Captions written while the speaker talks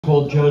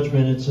Called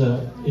Judgment.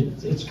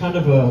 It's kind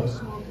of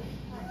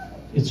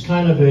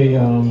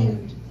a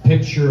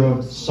picture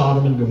of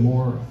Sodom and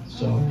Gomorrah.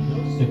 So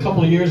a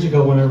couple of years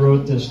ago when I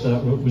wrote this,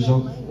 that was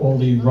all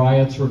the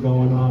riots were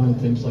going on and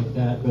things like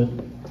that. But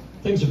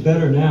things are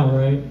better now,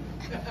 right?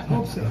 I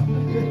hope so.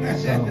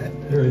 So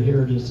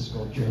here it is. It's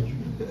called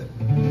Judgment.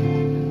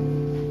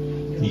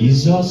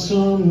 These are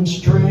some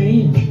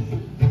strange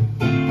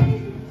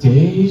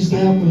days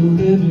that we're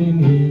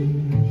living in.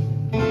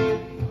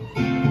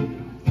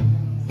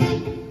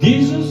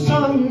 These are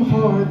some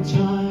hard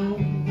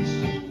times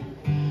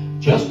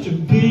just to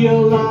be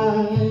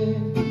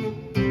alive,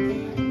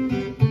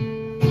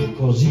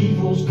 'cause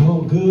evil's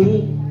called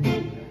good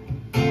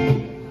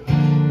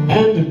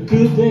and the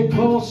good they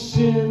call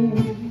sin.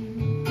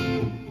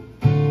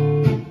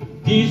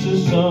 These are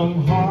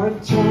some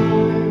hard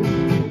times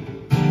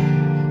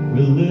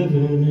we're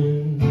living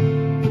in.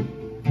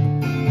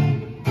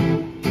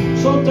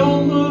 So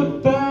don't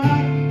look back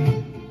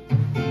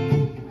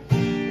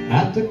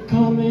at the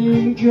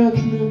coming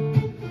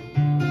judgment,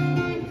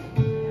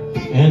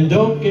 and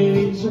don't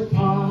gaze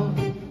upon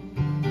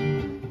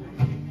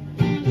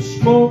the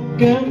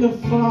smoke and the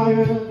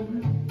fire.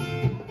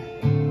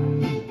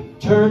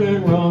 Turn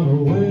and run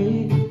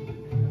away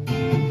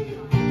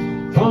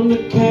from the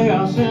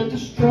chaos and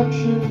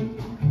destruction.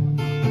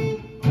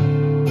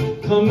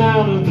 Come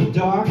out of the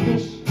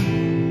darkness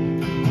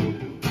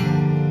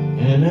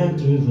and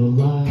enter the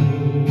light.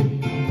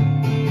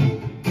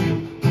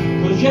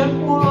 'Cause yet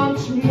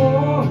once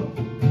more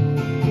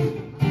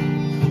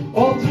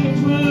all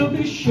things will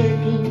be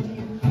shaken,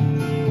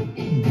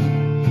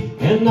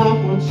 and not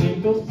one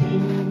single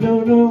thing,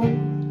 no,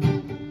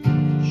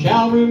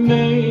 shall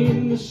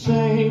remain the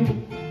same.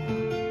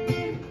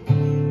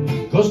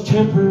 'Cause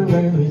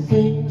temporary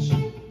things,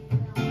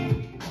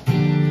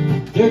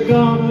 they're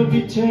gonna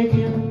be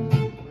taken,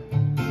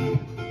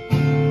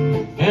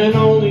 and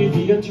only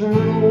the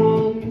eternal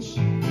ones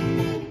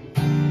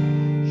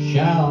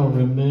shall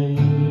remain.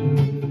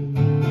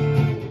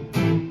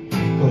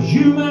 'Cause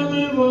you may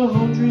live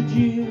 100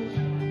 years,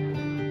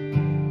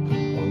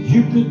 or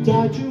you could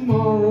die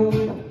tomorrow.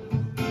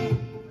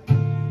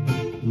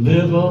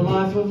 Live a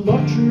life of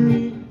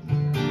luxury,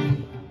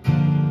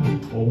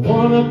 or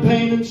one of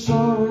pain and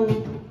sorrow.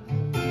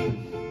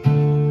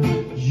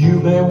 You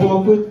may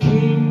walk with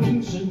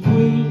kings and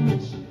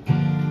queens,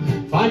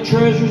 find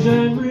treasures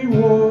and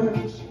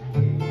rewards,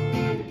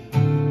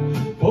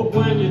 but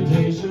when your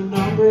days are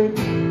numbered,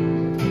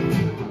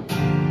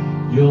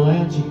 you'll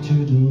answer to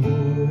the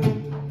Lord.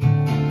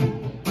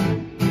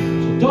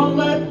 So don't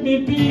let me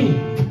be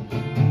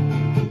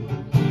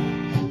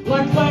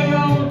like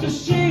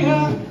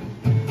Laodicea.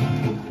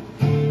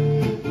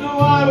 No,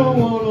 I don't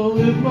want to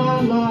live my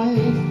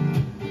life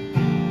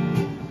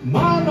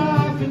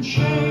in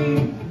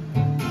shame.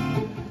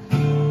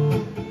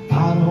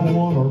 I don't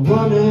want to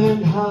run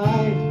and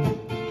hide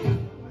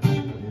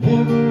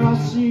whenever I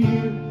see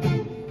you.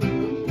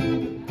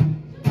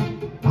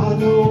 I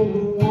don't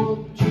want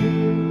to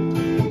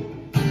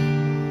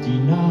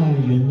deny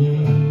your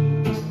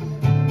name.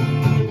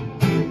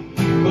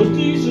 'Cause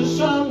these are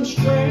some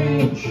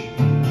strange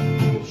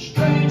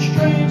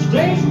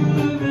days we're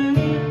living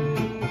in.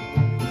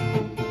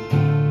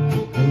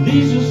 And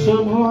these are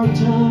some hard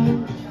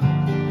times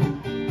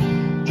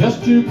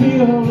just to be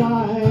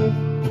alive.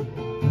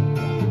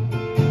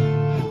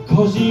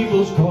 'Cause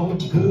evil's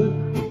called good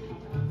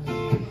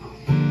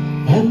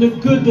and the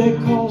good they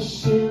call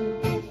sin.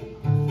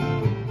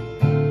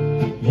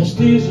 Yes,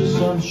 these are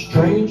some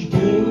strange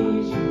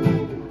days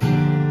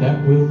that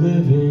we're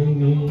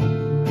living in.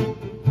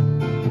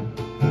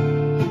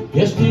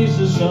 Yes, these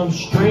are some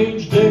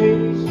strange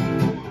days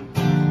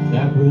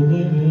that we're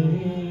living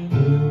in.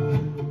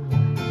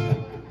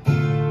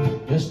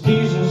 Yes,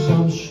 these are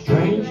some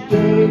strange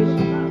days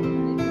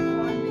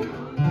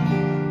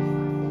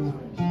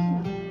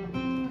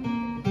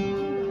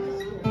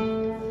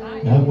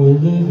that we're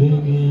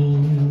living in.